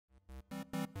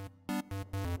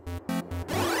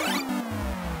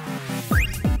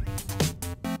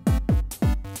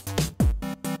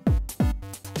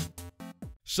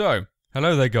So,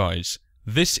 hello there guys,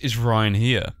 this is Ryan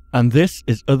here. And this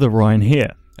is other Ryan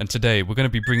here. And today we're going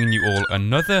to be bringing you all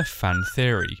another fan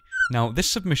theory. Now, this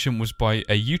submission was by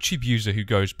a YouTube user who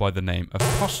goes by the name of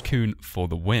Postcoon for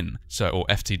the win. Or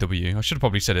FTW, I should have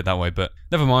probably said it that way, but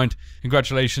never mind.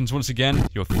 Congratulations once again,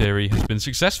 your theory has been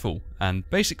successful. And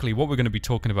basically what we're going to be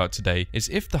talking about today is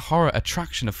if the horror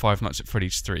attraction of Five Nights at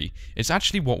Freddy's 3 is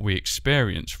actually what we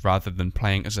experience rather than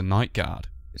playing as a night guard.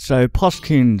 So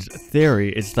Postcoon's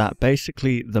theory is that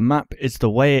basically the map is the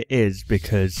way it is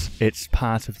because it's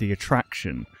part of the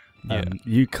attraction. Yeah.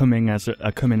 You come in as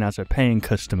a paying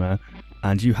customer,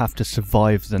 and you have to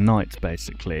survive the night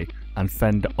basically and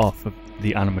fend off of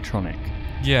the animatronic.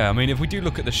 Yeah, I mean, if we do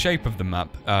look at the shape of the map,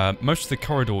 most of the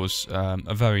corridors are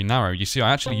very narrow. You see,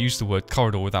 I actually used the word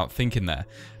corridor without thinking there.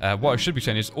 What I should be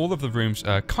saying is all of the rooms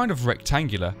are kind of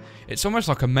rectangular. It's almost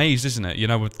like a maze, isn't it? You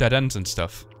know, with dead ends and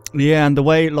stuff. Yeah, and the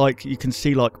way, like, you can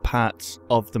see, like, parts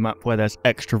of the map where there's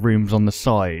extra rooms on the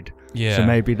side. Yeah. So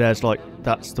maybe there's, like,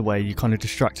 that's the way you kind of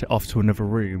distract it off to another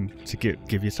room to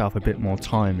give yourself a bit more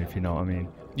time, if you know what I mean.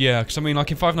 Yeah, because I mean,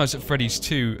 like in Five Nights at Freddy's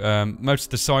 2, most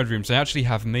of the side rooms, they actually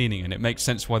have meaning, and it makes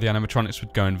sense why the animatronics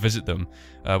would go and visit them.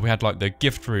 We had, like, the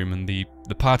gift room and the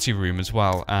party room as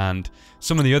well, and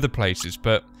some of the other places,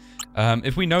 but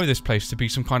if we know this place to be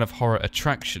some kind of horror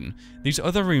attraction, these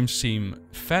other rooms seem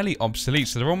fairly obsolete,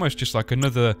 so they're almost just like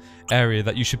another area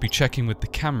that you should be checking with the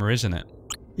camera, isn't it?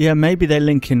 Yeah, maybe they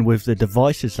link in with the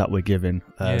devices that we're given.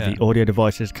 The audio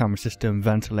devices, camera system,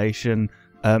 ventilation.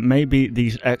 Maybe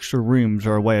these extra rooms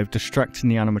are a way of distracting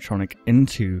the animatronic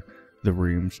into the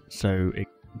rooms, so it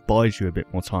buys you a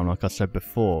bit more time, like I said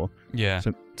before. Yeah.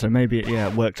 So maybe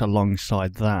it worked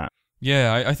alongside that.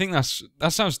 Yeah, I think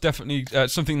that sounds definitely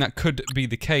something that could be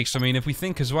the case. I mean, if we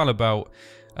think as well about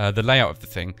the layout of the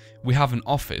thing, we have an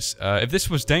office. If this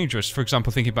was dangerous, for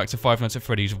example, thinking back to Five Nights at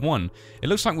Freddy's 1, it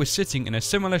looks like we're sitting in a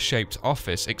similar shaped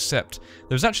office, except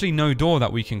there's actually no door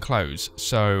that we can close.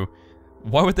 So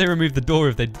why would they remove the door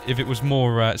if it was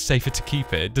more safer to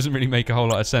keep it? It doesn't really make a whole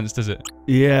lot of sense, does it?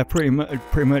 Yeah, pretty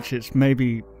much. It's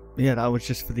maybe that was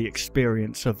just for the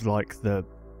experience of like the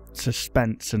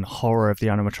suspense and horror of the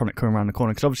animatronic coming around the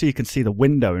corner, because obviously you can see the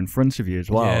window in front of you as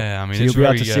well. Yeah, I mean, so you'll be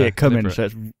able to see it coming, so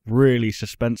it's really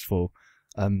suspenseful.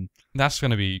 That's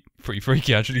going to be pretty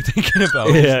freaky, actually, thinking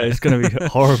about. Yeah, it's going to be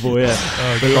horrible.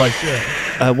 Yeah, but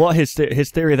like, what his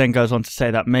theory then goes on to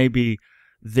say that maybe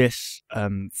this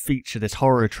feature, this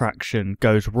horror attraction,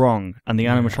 goes wrong, and the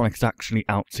animatronic is actually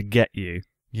out to get you.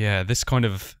 Yeah, this kind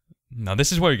of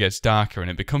this is where it gets darker, and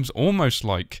it becomes almost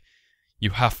like you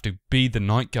have to be the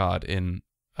night guard in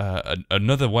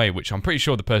another way, which I'm pretty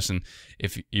sure the person,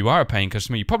 if you are a paying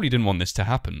customer, you probably didn't want this to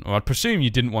happen. Or I'd presume you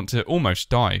didn't want to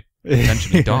almost die,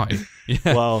 eventually die.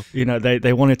 Yeah. Well, you know,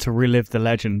 they wanted to relive the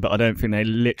legend, but I don't think they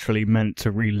literally meant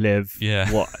to relive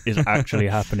what is actually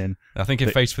happening. I think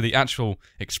if faced with the actual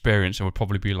experience, it would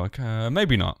probably be like,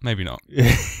 maybe not, maybe not.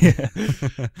 Yeah.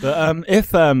 But if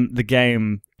the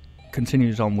game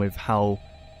continues on with how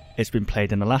it's been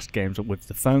played in the last games with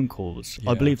the phone calls,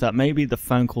 I believe that maybe the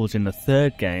phone calls in the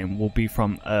third game will be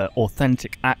from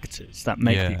authentic actors that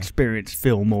make the experience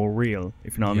feel more real,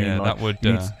 if you know what I mean. Like, that would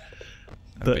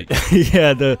but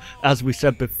as we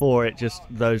said before,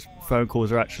 those phone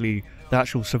calls are actually the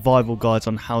actual survival guides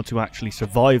on how to actually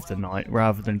survive the night,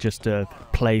 rather than just a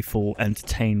playful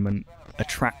entertainment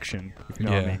attraction, if you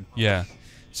know what I mean. Yeah.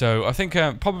 So I think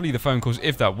probably the phone calls,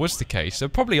 if that was the case, they'll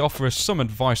probably offer us some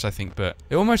advice, I think, but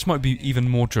it almost might be even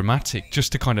more dramatic,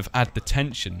 just to kind of add the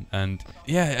tension. And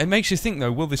yeah, it makes you think though,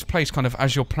 will this place kind of,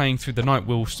 as you're playing through the night,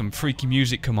 will some freaky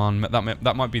music come on?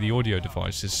 That might be the audio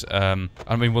devices.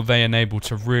 I mean, will they enable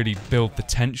to really build the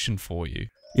tension for you?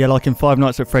 Yeah, like in Five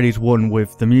Nights at Freddy's 1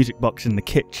 with the music box in the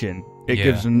kitchen, it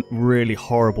gives a really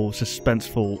horrible,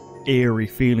 suspenseful, eerie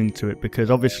feeling to it,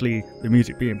 because obviously the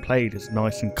music being played is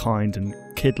nice and kind and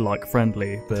kid-like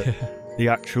friendly, but the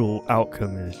actual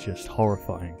outcome is just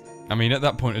horrifying. I mean, at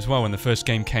that point as well, when the first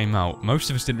game came out,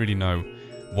 most of us didn't really know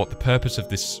what the purpose of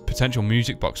this potential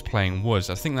music box playing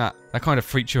was. I think that kind of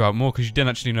freaked you out more because you didn't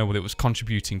actually know what it was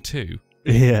contributing to.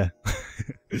 Yeah.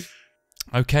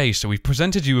 Okay, so we've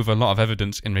presented you with a lot of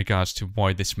evidence in regards to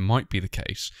why this might be the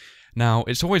case. Now,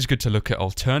 it's always good to look at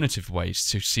alternative ways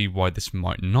to see why this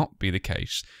might not be the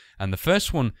case. And the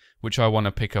first one, which I want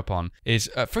to pick up on, is,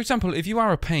 for example, if you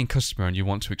are a paying customer and you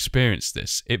want to experience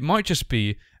this, it might just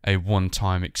be a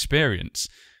one-time experience.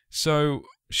 So,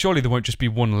 surely there won't just be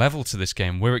one level to this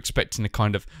game. We're expecting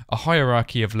a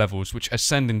hierarchy of levels which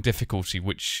ascend in difficulty,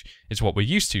 which is what we're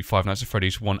used to. Five Nights at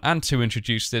Freddy's 1 and 2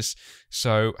 introduced this.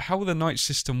 So how will the night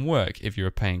system work if you're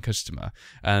a paying customer?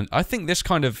 And I think this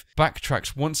kind of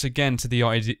backtracks once again to the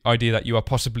idea that you are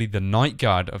possibly the night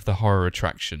guard of the horror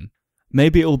attraction.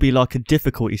 Maybe it will be like a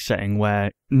difficulty setting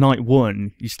where night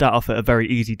 1, you start off at a very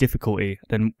easy difficulty,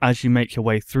 then as you make your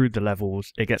way through the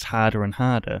levels, it gets harder and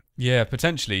harder. Yeah,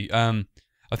 potentially.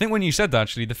 I think when you said that,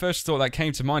 actually, the first thought that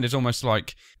came to mind is almost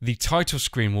like the title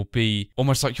screen will be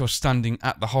almost like you're standing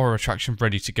at the horror attraction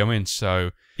ready to go in.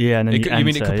 So yeah, and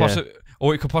then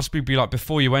or it could possibly be like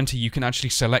before you enter, you can actually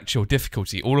select your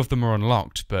difficulty. All of them are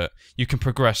unlocked, but you can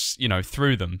progress,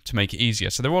 through them to make it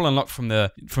easier. So they're all unlocked from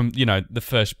the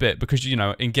first bit, because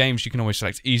in games you can always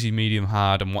select easy, medium,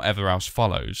 hard, and whatever else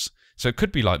follows. So it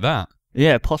could be like that.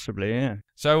 Yeah, possibly, yeah.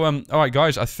 So, alright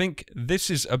guys, I think this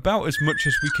is about as much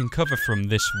as we can cover from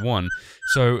this one.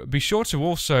 So, be sure to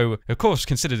also, of course,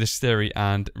 consider this theory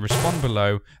and respond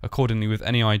below accordingly with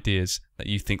any ideas that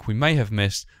you think we may have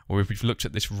missed, or if we've looked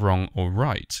at this wrong or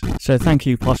right. So thank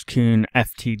you, Postcoon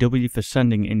FTW, for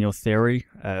sending in your theory.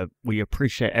 We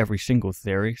appreciate every single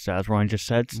theory, so as Ryan just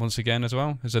said. Once again as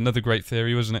well, it's another great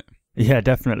theory, wasn't it? Yeah,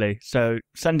 definitely. So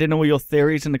send in all your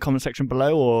theories in the comment section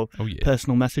below, or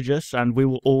personal messages, and we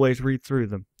will always read through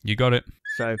them. You got it.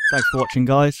 So thanks for watching,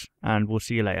 guys, and we'll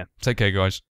see you later. Take care,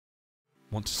 guys.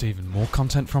 Want to see even more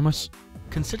content from us?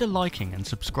 Consider liking and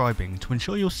subscribing to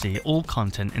ensure you'll see all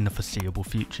content in the foreseeable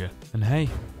future. And hey,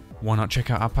 why not check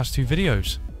out our past 2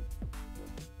 videos?